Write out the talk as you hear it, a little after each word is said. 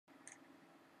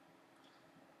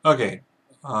Okay,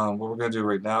 what we're going to do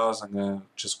right now is I'm going to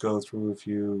just go through a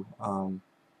few.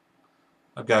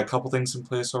 I've got a couple things in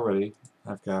place already.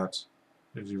 I've got,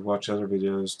 if you watch other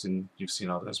videos, then you've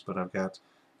seen all this, but I've got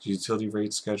the utility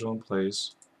rate schedule in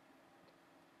place,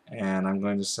 and I'm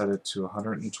going to set it to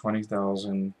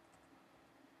 120,000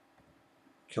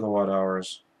 kilowatt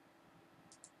hours.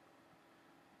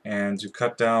 And to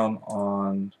cut down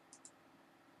on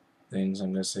things,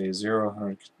 I'm going to say 0,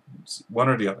 100, one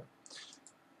or the other.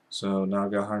 So now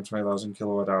I've got 120,000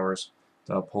 kilowatt hours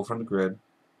that I'll pull from the grid.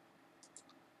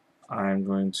 I'm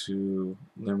going to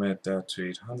limit that to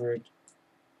 800.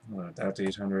 Limit that to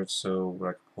 800, so what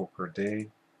I can pull per day.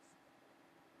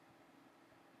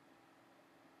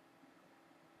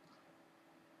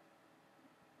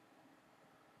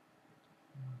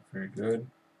 Very good.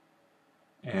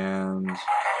 And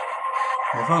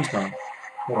my phone's gone.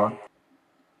 Hold on.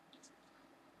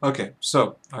 Okay,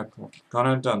 so I've gone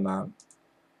and done that.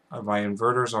 My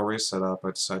inverter's already set up. I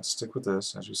decided to stick with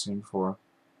this, as you've seen before.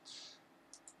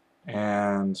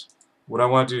 And what I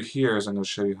want to do here is I'm going to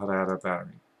show you how to add a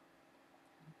battery.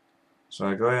 So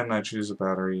I go ahead and I choose a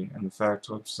battery. And in fact,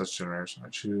 whoops, that's generation. I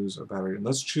choose a battery. And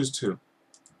let's choose two.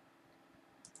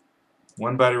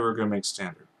 One battery we're going to make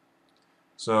standard.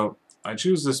 So I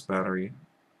choose this battery.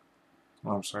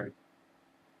 Oh, I'm sorry.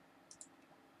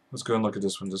 Let's go and look at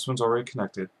this one. This one's already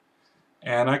connected.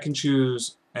 And I can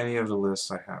choose any of the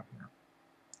lists I have here.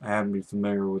 I happen to be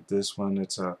familiar with this one.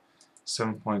 It's a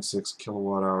 7.6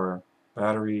 kilowatt hour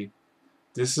battery.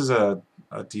 This is a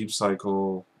deep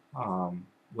cycle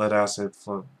lead acid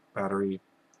battery,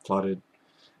 flooded.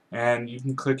 And you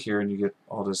can click here and you get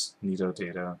all this neato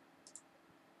data.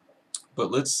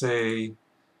 But let's say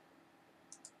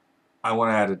I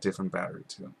want to add a different battery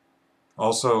too.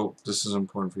 Also, this is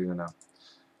important for you to know.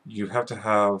 You have to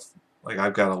have, like,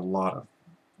 I've got a lot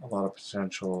of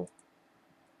potential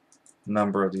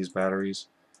number of these batteries.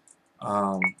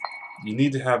 You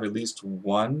need to have at least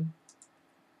one,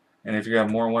 and if you have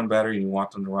more than one battery and you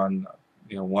want them to run,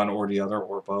 one or the other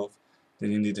or both,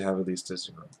 then you need to have at least a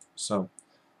 0. So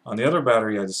on the other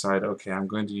battery, I decide, okay, I'm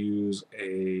going to use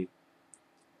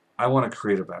I want to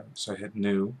create a battery. So I hit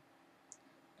new,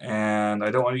 and I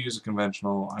don't want to use a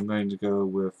conventional. I'm going to go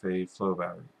with a flow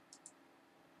battery.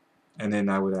 And then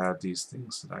I would add these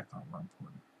things that I thought were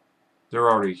important. They're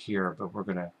already here, but we're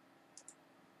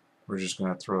just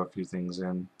gonna throw a few things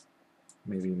in.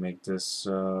 Maybe make this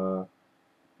round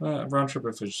trip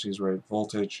efficiency is right.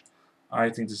 Voltage. I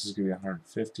think this is gonna be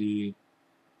 150,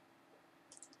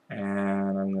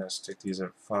 and I'm gonna stick these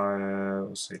at 5.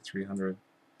 Let's say 300.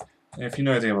 And if you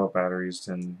know anything about batteries,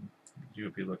 then you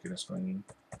would be looking at this going,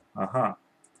 aha.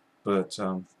 But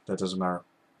that doesn't matter.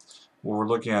 What we're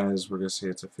looking at is we're going to say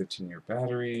it's a 15-year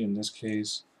battery in this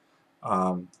case.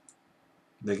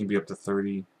 They can be up to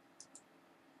 30,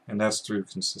 and that's through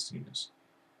consistent use.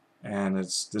 And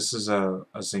this is a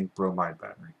zinc bromide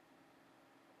battery.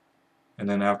 And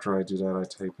then after I do that, I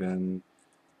type in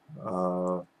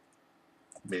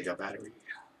mega battery,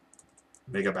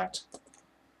 megabat,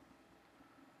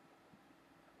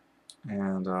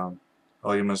 and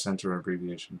you must enter an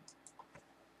abbreviation,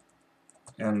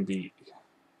 MB,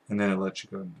 and then it lets you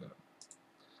go and do it.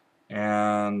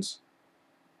 And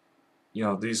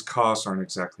these costs aren't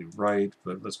exactly right,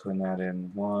 but let's go ahead and add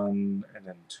in 1 and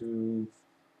then 2,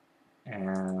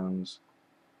 and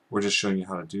we're just showing you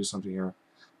how to do something here.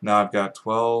 Now I've got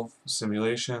 12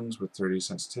 simulations with 30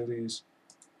 sensitivities,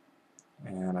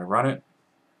 and I run it,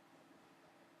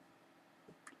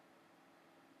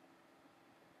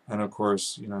 and of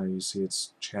course you see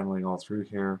it's channeling all through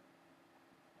here.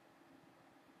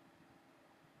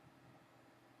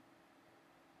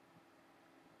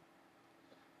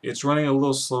 It's running a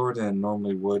little slower than it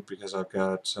normally would because I've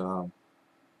got 2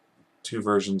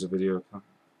 versions of video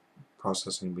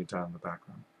processing being done in the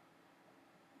background.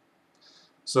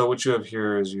 So what you have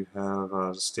here is you have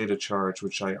the state of charge,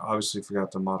 which I obviously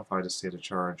forgot to modify the state of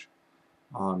charge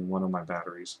on one of my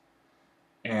batteries.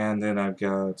 And then I've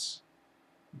got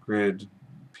grid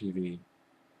PV.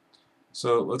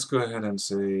 So let's go ahead and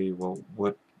say, well,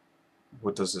 what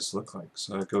does this look like?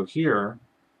 So I go here,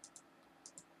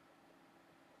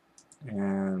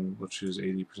 and we'll choose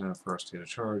 80% for our state of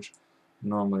charge.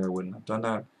 Normally I wouldn't have done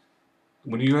that.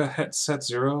 When you set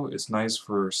 0, it's nice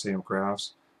for same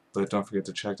graphs, but don't forget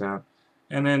to check that.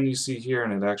 And then you see here,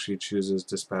 and it actually chooses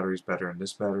this battery is better in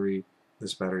this battery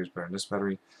is better in this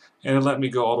battery. And it let me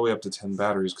go all the way up to 10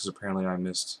 batteries because apparently I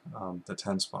missed the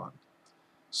 10 spot.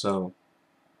 So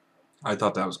I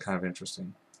thought that was kind of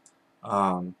interesting.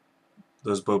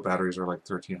 Those boat batteries are like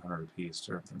 $1,300 a piece.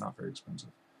 They're not very expensive.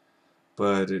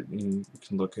 But you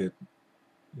can look at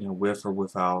with or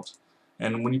without.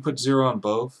 And when you put 0 on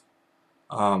both,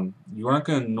 you aren't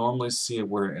going to normally see it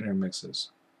where it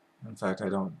intermixes. In fact, I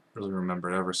don't really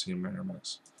remember ever seeing them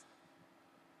intermix.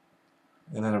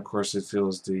 And then, of course, it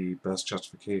feels the best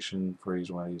justification for each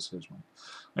one. Use his one.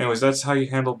 Anyways, that's how you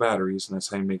handle batteries, and that's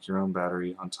how you make your own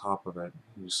battery on top of it.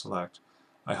 You select.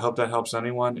 I hope that helps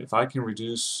anyone. If I can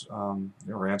reduce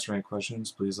or answer any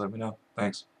questions, please let me know.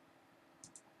 Thanks.